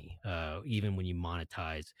money. Even when you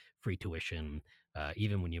monetize free tuition,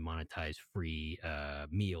 even when you monetize free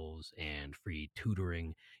meals and free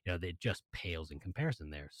tutoring, that just pales in comparison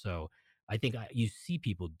there. So I think you see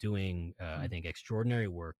people doing, I think, extraordinary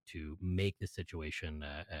work to make the situation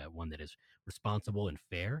one that is responsible and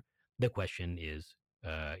fair. The question is,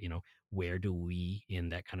 where do we, in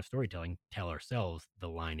that kind of storytelling, tell ourselves the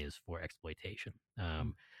line is for exploitation?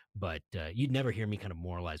 But you'd never hear me kind of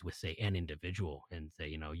moralize with, say, an individual and say,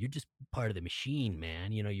 you're just part of the machine,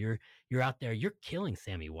 man. You're out there, you're killing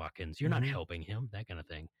Sammy Watkins. You're not helping him, that kind of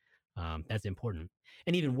thing. That's important.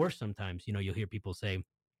 And even worse, sometimes, you'll hear people say,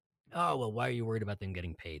 oh, well, why are you worried about them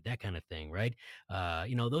getting paid? That kind of thing, right?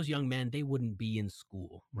 Those young men, they wouldn't be in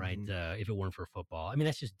school, right? If it weren't for football. I mean,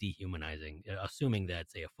 that's just dehumanizing, assuming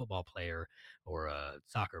that, say, a football player or a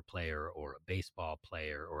soccer player or a baseball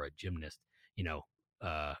player or a gymnast,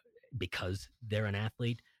 because they're an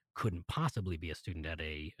athlete, couldn't possibly be a student at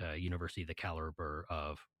a university the caliber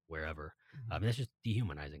of wherever. That's just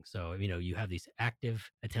dehumanizing. So, you have these active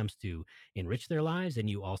attempts to enrich their lives, and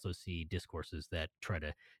you also see discourses that try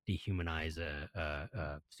to dehumanize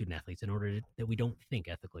student athletes in order that we don't think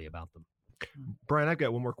ethically about them. Brian, I've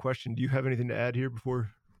got one more question. Do you have anything to add here before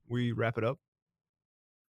we wrap it up?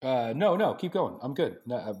 No, keep going. I'm good.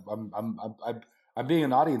 No, I'm being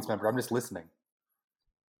an audience member. I'm just listening.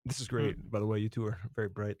 This is great. By the way, you two are very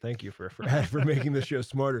bright. Thank you for making the show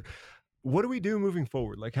smarter. What do we do moving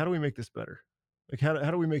forward? Like, how do we make this better? Like,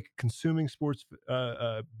 how do we make consuming sports,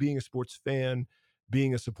 being a sports fan,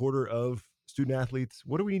 being a supporter of student athletes?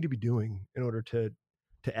 What do we need to be doing in order to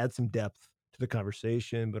add some depth to the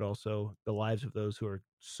conversation, but also the lives of those who are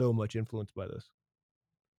so much influenced by this?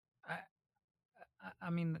 I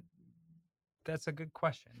mean, that's a good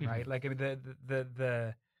question, right? Like, I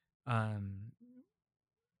mean,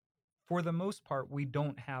 for the most part, we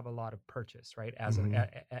don't have a lot of purchase, right? As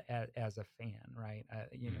as a fan, right?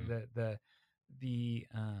 The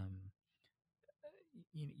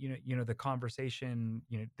conversation,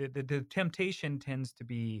 the temptation tends to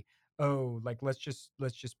be, oh, like let's just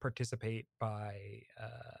participate by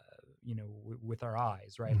with our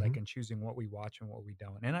eyes, right? Like in choosing what we watch and what we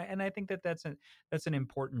don't. And I think that's an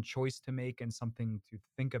important choice to make and something to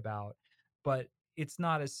think about. but it's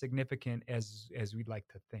not as significant as we'd like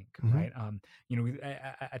to think, Mhm. right?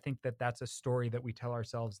 I think that's a story that we tell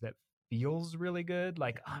ourselves that feels really good,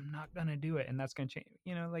 like I'm not gonna do it, and that's gonna change.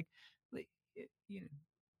 Like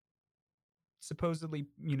supposedly,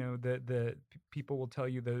 people will tell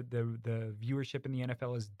you the viewership in the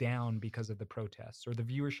NFL is down because of the protests, or the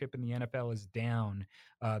viewership in the NFL is down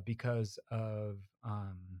because of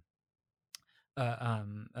uh,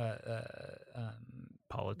 um, uh, uh, um,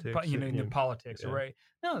 Politics. the politics, yeah. right?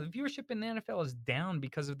 No, the viewership in the NFL is down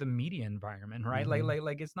because of the media environment, right? Mhm.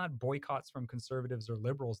 Like it's not boycotts from conservatives or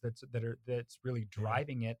liberals that's really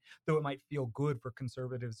driving it. Though it might feel good for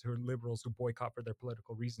conservatives or liberals who boycott for their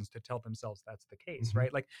political reasons to tell themselves that's the case, Mhm.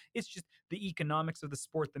 right? Like it's just the economics of the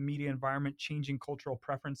sport, the media environment, changing cultural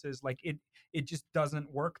preferences. Like it just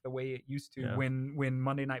doesn't work the way it used to Yeah. when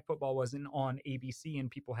Monday Night Football wasn't on ABC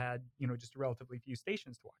and people had just relatively few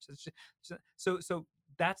stations to watch. It's just, so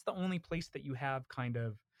that's the only place that you have kind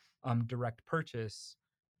of direct purchase,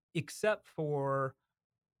 except for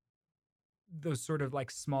those sort of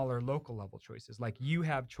like smaller local level choices. Like you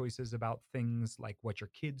have choices about things like what your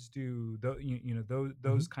kids do,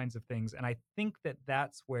 those kinds of things. And I think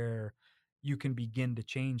that's where you can begin to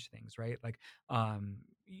change things, right? Like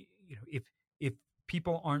if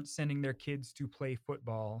people aren't sending their kids to play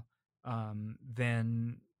football,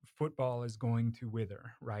 then football is going to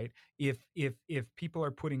wither, right? If people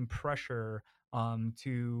are putting pressure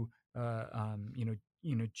to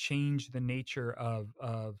change the nature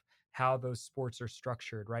of how those sports are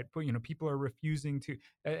structured, right? But people are refusing to.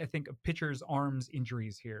 I think pitchers' arms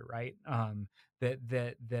injuries here, right?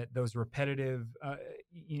 That those repetitive,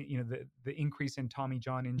 the increase in Tommy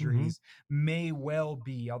John injuries may well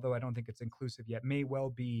be, although I don't think it's inclusive yet, may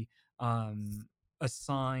well be a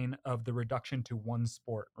sign of the reduction to one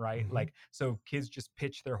sport, right? Like, so kids just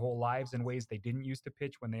pitch their whole lives in ways they didn't used to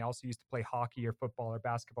pitch when they also used to play hockey or football or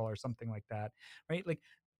basketball or something like that, right? Like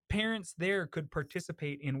parents there could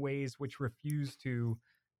participate in ways which refuse to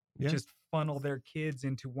just funnel their kids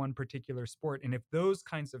into one particular sport. And if those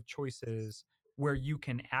kinds of choices where you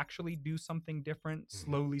can actually do something different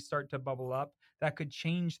slowly start to bubble up, that could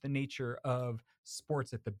change the nature of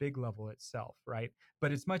sports at the big level itself, right?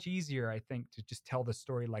 But it's much easier, I think, to just tell the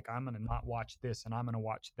story like I'm going to not watch this and I'm going to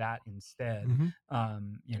watch that instead.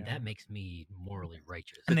 And that makes me morally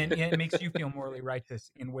righteous. And then it makes you feel morally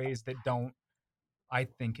righteous in ways that don't, I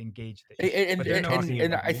think, engage the issue. And, But they're talking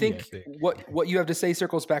and about I me, think what you have to say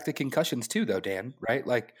circles back to concussions too, though, Dan, right?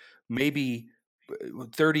 Like maybe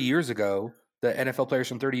 30 years ago, the NFL players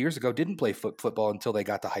from 30 years ago didn't play football until they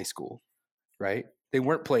got to high school, right? They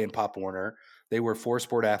weren't playing Pop Warner. They were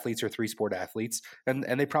 4-sport athletes or 3-sport athletes, and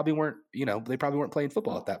they probably weren't, they probably weren't playing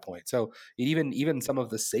football at that point. So even some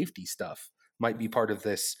of the safety stuff might be part of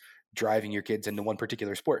this driving your kids into one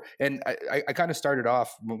particular sport. And I kind of started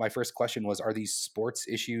off, my first question was, are these sports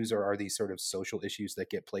issues or are these sort of social issues that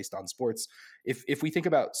get placed on sports? If we think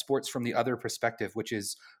about sports from the other perspective, which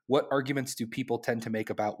is what arguments do people tend to make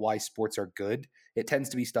about why sports are good? It tends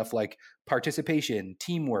to be stuff like participation,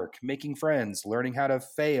 teamwork, making friends, learning how to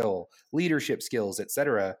fail, leadership skills,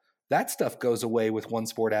 etc. That stuff goes away with one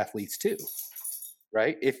sport athletes too.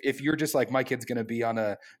 Right? If you're just like, my kid's going to be on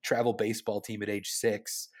a travel baseball team at age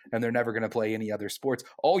 6 and they're never going to play any other sports,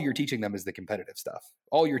 all you're teaching them is the competitive stuff.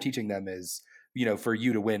 All you're teaching them is, for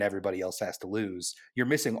you to win, everybody else has to lose. You're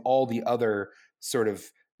missing all the other sort of,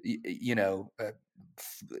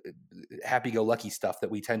 happy-go-lucky stuff that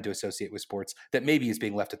we tend to associate with sports that maybe is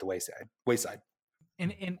being left at the wayside.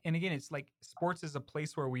 And again, it's like sports is a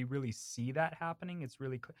place where we really see that happening. It's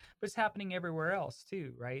really, but it's happening everywhere else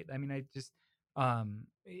too, right? I mean, I just,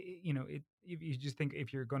 if you just think,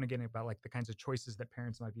 if you're going to get about like the kinds of choices that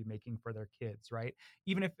parents might be making for their kids, right?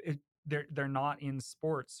 Even if they're not in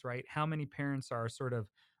sports, right? How many parents are sort of,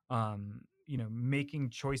 making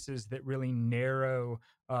choices that really narrow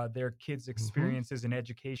their kids' experiences and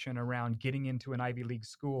education around getting into an Ivy League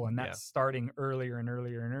school, and that's starting earlier and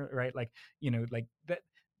earlier and earlier, right? Like, like that.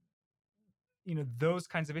 Those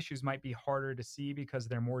kinds of issues might be harder to see because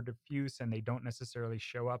they're more diffuse and they don't necessarily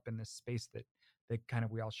show up in this space that kind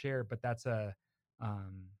of we all share. But that's a, I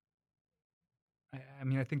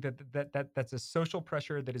mean, I think that's a social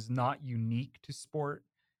pressure that is not unique to sport,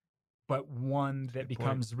 but one that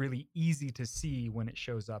becomes really easy to see when it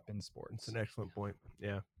shows up in sports. It's an excellent point.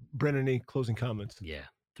 Yeah. Brendan, any closing comments? Yeah.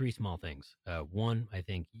 3 small things. One, I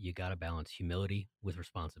think you got to balance humility with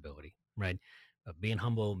responsibility, right? Being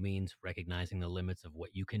humble means recognizing the limits of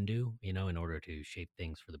what you can do, in order to shape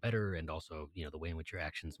things for the better, and also, the way in which your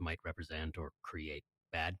actions might represent or create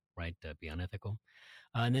bad, right? Be unethical.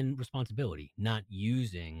 And then responsibility, not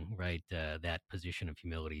using that position of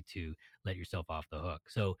humility to let yourself off the hook.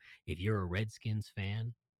 So if you're a Redskins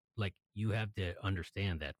fan, like you have to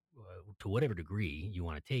understand that to whatever degree you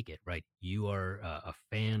want to take it, right? You are a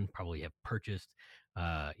fan, probably have purchased,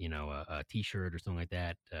 a T-shirt or something like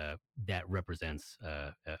that that represents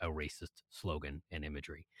a racist slogan and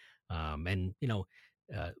imagery, and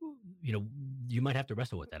uh, you might have to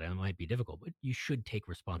wrestle with that, and it might be difficult, but you should take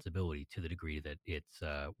responsibility to the degree that it's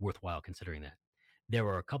worthwhile considering that. There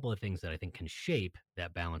are a couple of things that I think can shape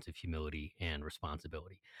that balance of humility and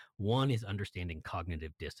responsibility. One is understanding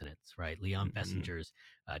cognitive dissonance, right? Leon Fessinger's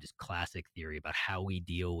just classic theory about how we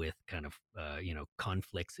deal with kind of,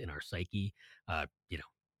 conflicts in our psyche.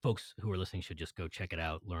 Folks who are listening should just go check it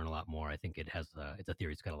out, learn a lot more. I think it's a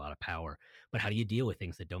theory that's got a lot of power. But how do you deal with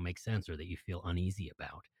things that don't make sense or that you feel uneasy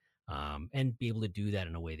about? And be able to do that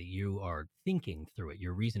in a way that you are thinking through it,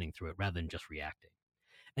 you're reasoning through it rather than just reacting.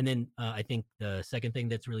 And then I think the second thing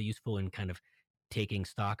that's really useful in kind of taking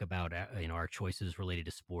stock about our choices related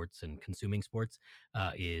to sports and consuming sports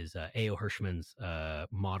is A.O. Hirschman's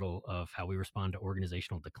model of how we respond to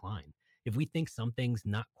organizational decline. If we think something's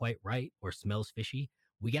not quite right or smells fishy,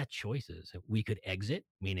 we got choices. We could exit,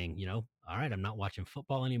 meaning, all right, I'm not watching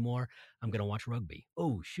football anymore. I'm going to watch rugby.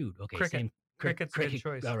 Oh, shoot. Okay. Cricket's a good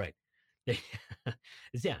choice. All right.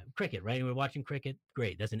 Yeah, cricket, right? We're watching cricket.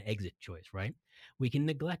 Great. That's an exit choice, right? We can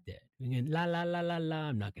neglect it. We can la, la, la, la, la.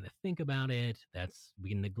 I'm not going to think about it. We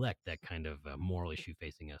can neglect that kind of moral issue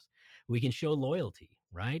facing us. We can show loyalty,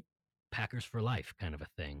 right? Packers for life kind of a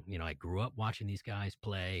thing. I grew up watching these guys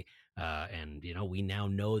play, and we now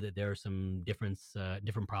know that there are some different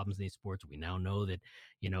problems in these sports. We now know that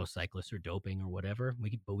cyclists are doping or whatever.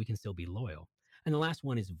 But we can still be loyal. And the last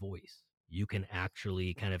one is voice. You can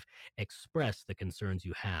actually kind of express the concerns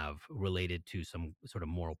you have related to some sort of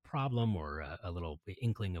moral problem or a little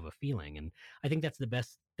inkling of a feeling. And I think that's the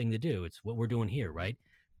best thing to do. It's what we're doing here, right?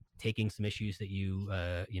 Taking some issues that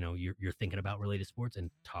you're thinking about related to sports and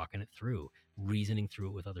talking it through, reasoning through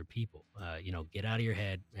it with other people. Get out of your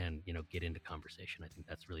head and get into conversation. I think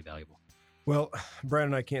that's really valuable. Well,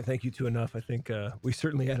 Brandon, I can't thank you two enough. I think we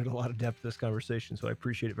certainly added a lot of depth to this conversation, so I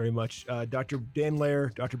appreciate it very much. Dr. Dan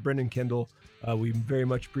Lehr, Dr. Brendan Kendall, we very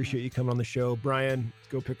much appreciate you coming on the show. Brian,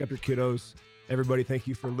 go pick up your kiddos. Everybody, thank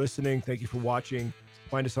you for listening. Thank you for watching.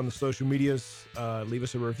 Find us on the social medias. Leave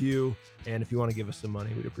us a review. And if you want to give us some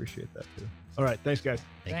money, we'd appreciate that too. All right. Thanks, guys.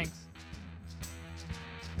 Thanks.